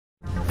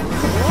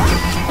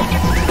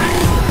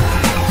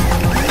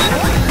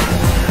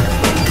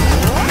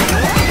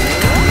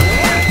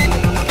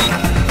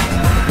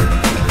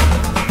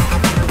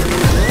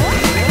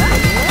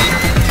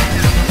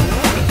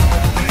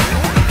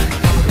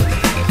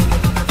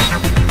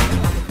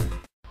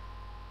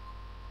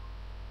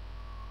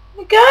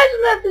guys,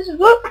 and this is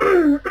what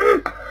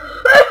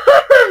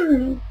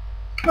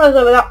what's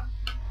over that?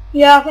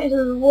 Yeah, I think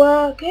this is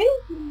working.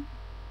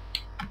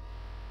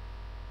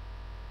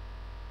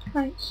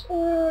 Thanks.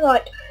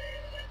 Right.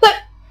 So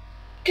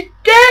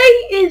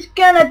today is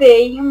gonna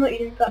be, I'm not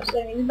using that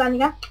saying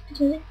banding app.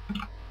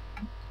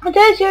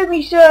 Today's going to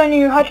be showing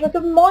you how to make a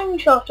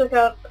mineshaft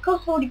account. Of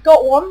course I've already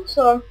got one,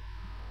 so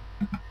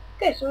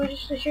okay, so we'll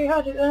just show you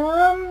how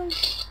to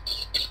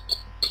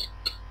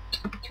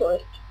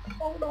choice.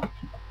 Hold on.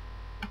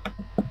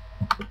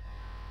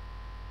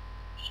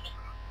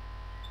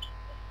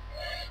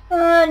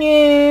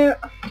 New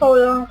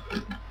folder.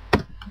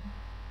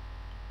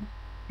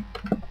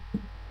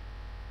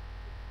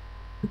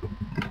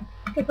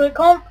 Click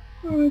comp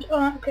and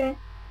okay.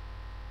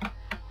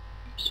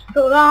 Just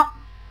put that.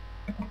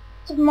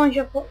 It's a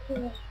mineshaft box for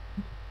this.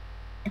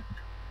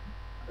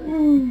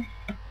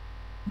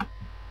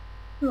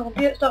 I'll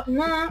get stuff in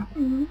that.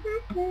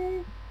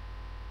 Okay.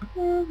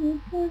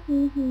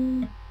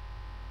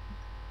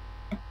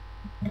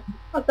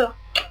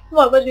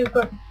 Right, where's your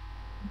go?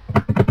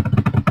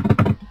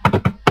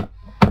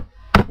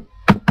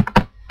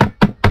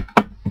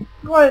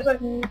 Why is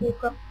that in the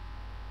book?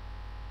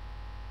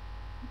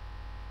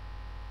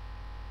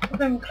 I'm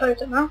going to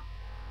close it now.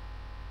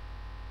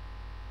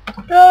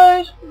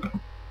 Close.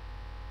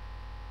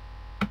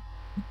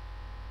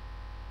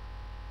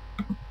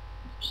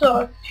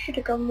 So I should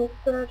have gone more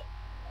third.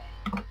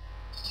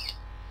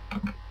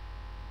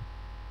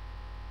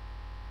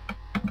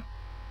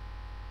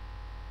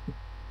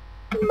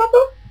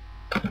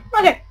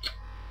 Okay.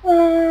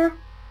 Move!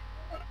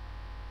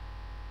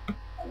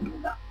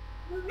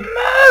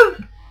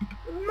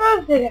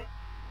 Move it.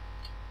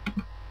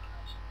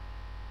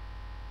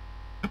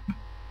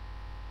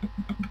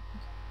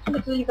 I'm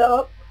going to leave that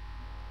up.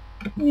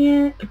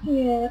 Yeah.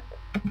 I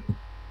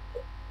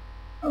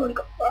already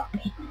got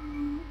wraps.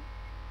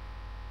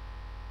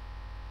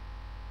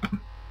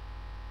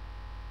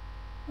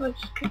 I'll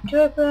just keep it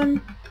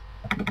open.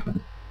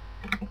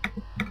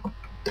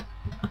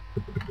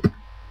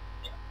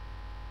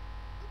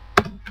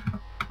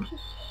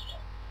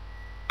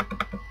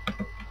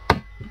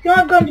 Can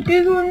I go into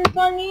Google and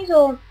find these,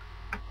 or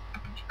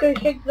just go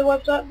straight to the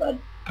website? But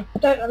I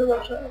don't know the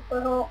website by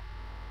heart.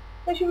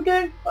 What should we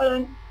do? I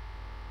don't.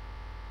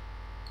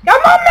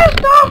 Come on,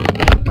 mister!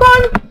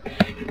 Come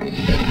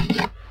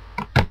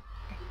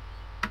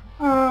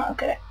on!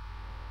 Okay.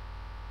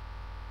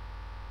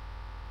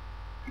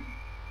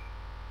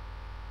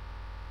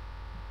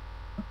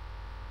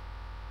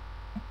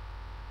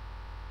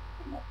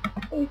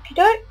 Okie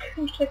doke.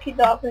 I'm just gonna keep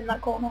that up in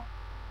that corner.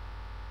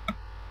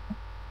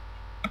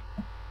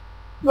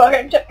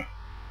 Right, okay, so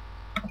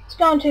let's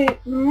go on to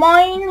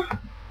mine.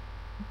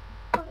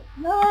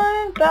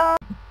 No, down.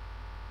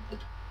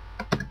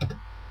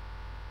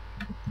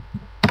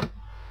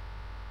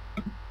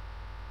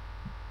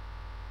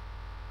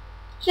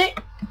 See?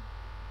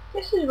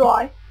 This is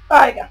why.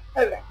 There you go.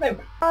 There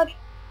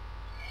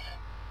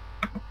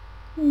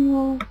we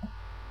go.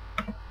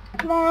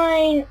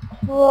 Mine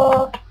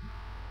for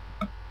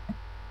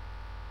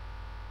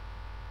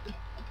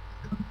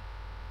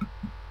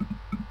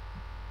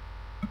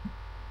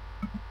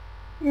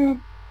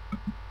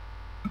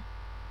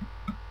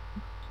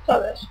so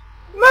this.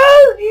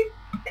 Move, you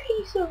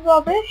piece of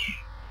rubbish.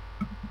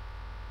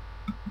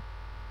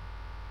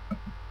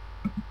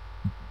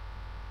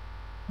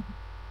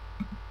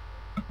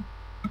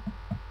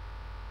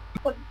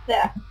 What's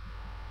that?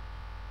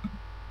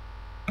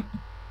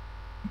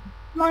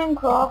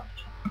 Minecraft.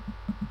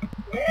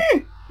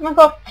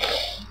 Minecraft.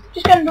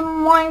 Just go to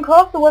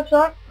Minecraft, the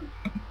website.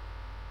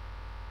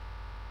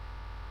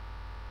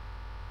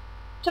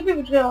 Some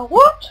people just go,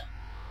 what?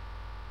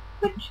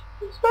 Which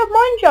it's about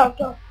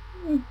Mineshaft.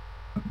 You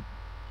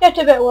have to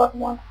do a bit of work on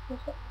one.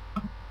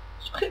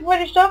 Just click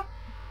register.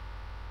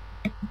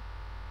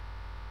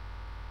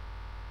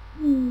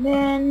 And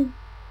then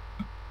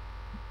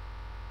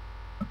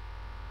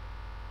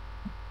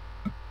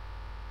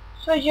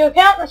shows your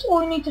account, that's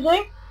all you need to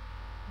do.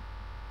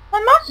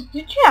 And that's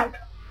the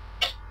check.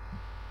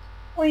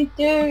 All you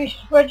do is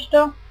just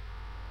register.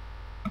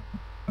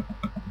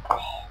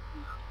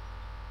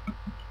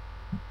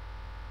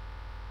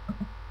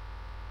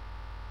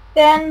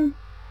 Then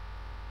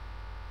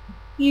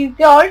you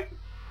go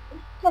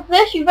like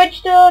this, you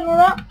register and all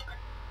that,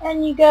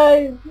 and you go,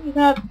 you can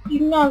have I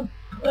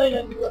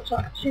don't know what's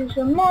that, choose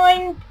your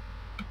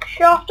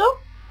Mineshafter.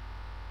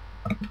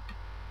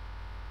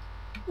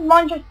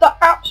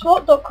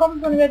 Mineshaft.appspot.com if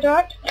you want to go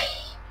direct.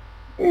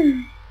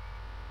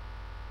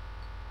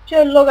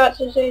 Should log out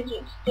so it's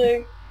easy to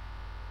do.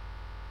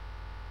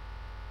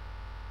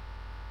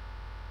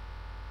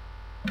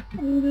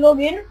 And you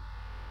log in.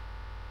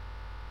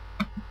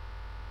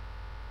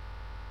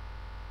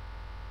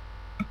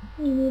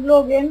 And you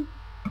log in.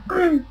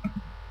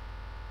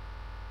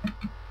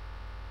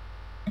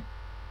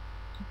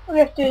 All you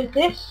have to do is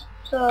this,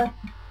 so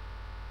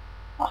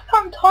I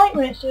can't type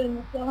when it's doing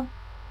this though.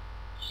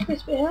 Just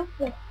this bit here.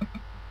 Yeah.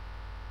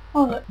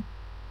 Hold it.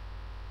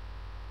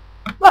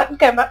 Right,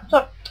 going back.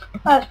 Sorry.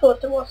 I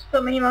thought it was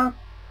for me, man.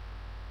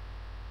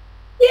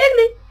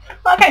 Yeah,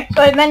 okay,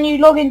 so then you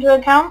log into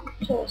an account.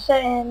 So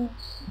settings.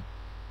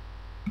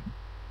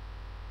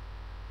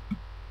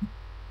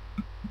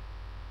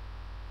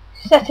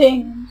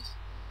 Settings.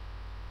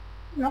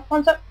 No,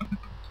 one sec.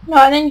 No,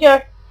 and then you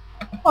go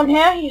on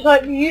here. You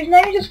select the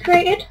username you just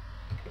created,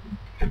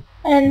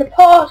 and the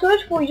password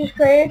what you just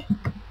created.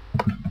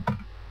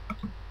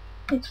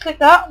 You just click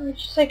that and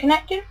just say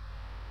connected.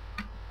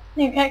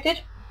 Then you're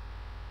connected.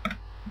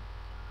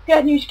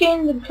 Get new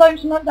skins and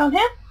cloaks and that down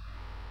here.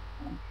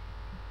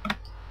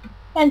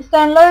 And to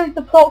download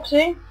the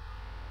proxy,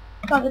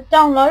 go to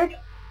download.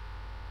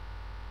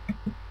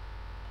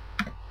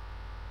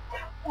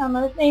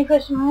 Download. Then you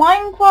press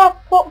Minecraft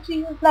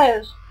proxy for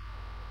players.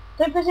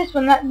 Don't press this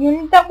one. That you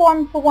need that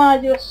one for when I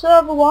do a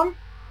server one.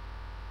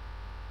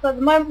 But at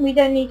the moment we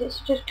don't need it,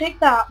 so just click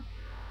that.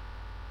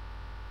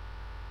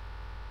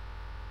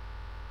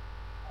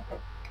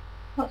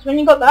 That's when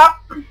you got that.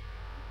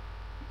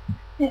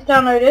 It's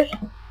downloaded.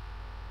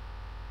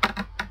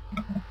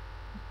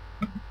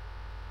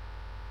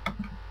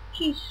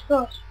 Jesus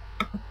Christ.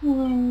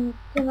 Turn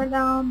that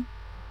down.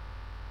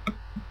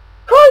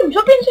 Chrome,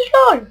 stop being so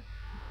slow!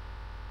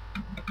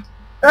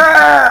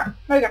 There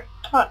we go.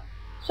 Alright.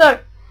 So,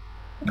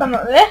 you come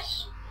like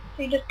this.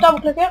 So you just double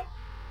click it.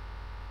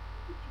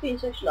 It's being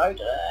so slow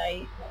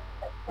today.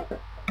 I'm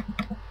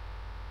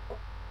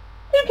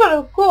trying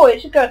to record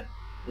it, so go,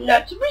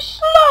 let's be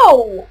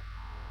slow!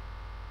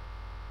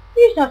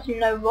 There's nothing,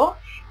 no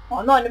rush.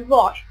 Well, not in a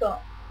rush,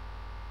 but...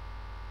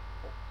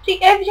 See,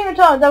 every single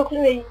time double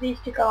click these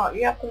two come up,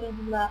 you have to leave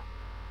them there.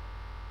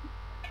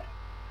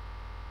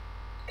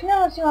 Can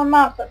I see my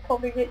mouse? That's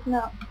probably glitching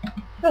out.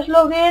 Just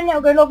log in,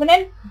 it'll go logging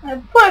in.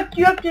 But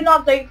you have to do an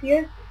update for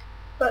you.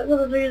 But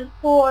what I'll do is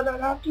before I don't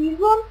have to use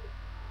one.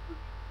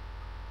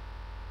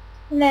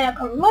 And then I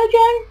come to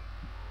Mojo.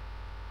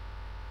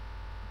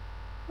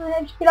 And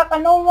then just be like I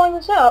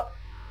normally set up.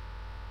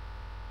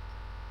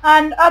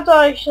 And as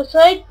I should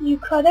say, you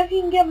could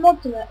everything get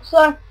mods in it.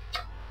 So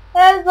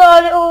there's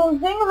a little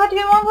thing of how to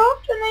get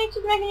Minecraft, and then you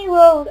just make a new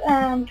world,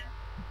 and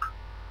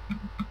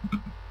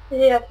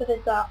yeah, so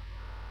there's that.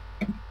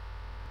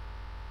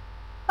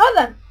 Oh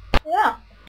then, yeah.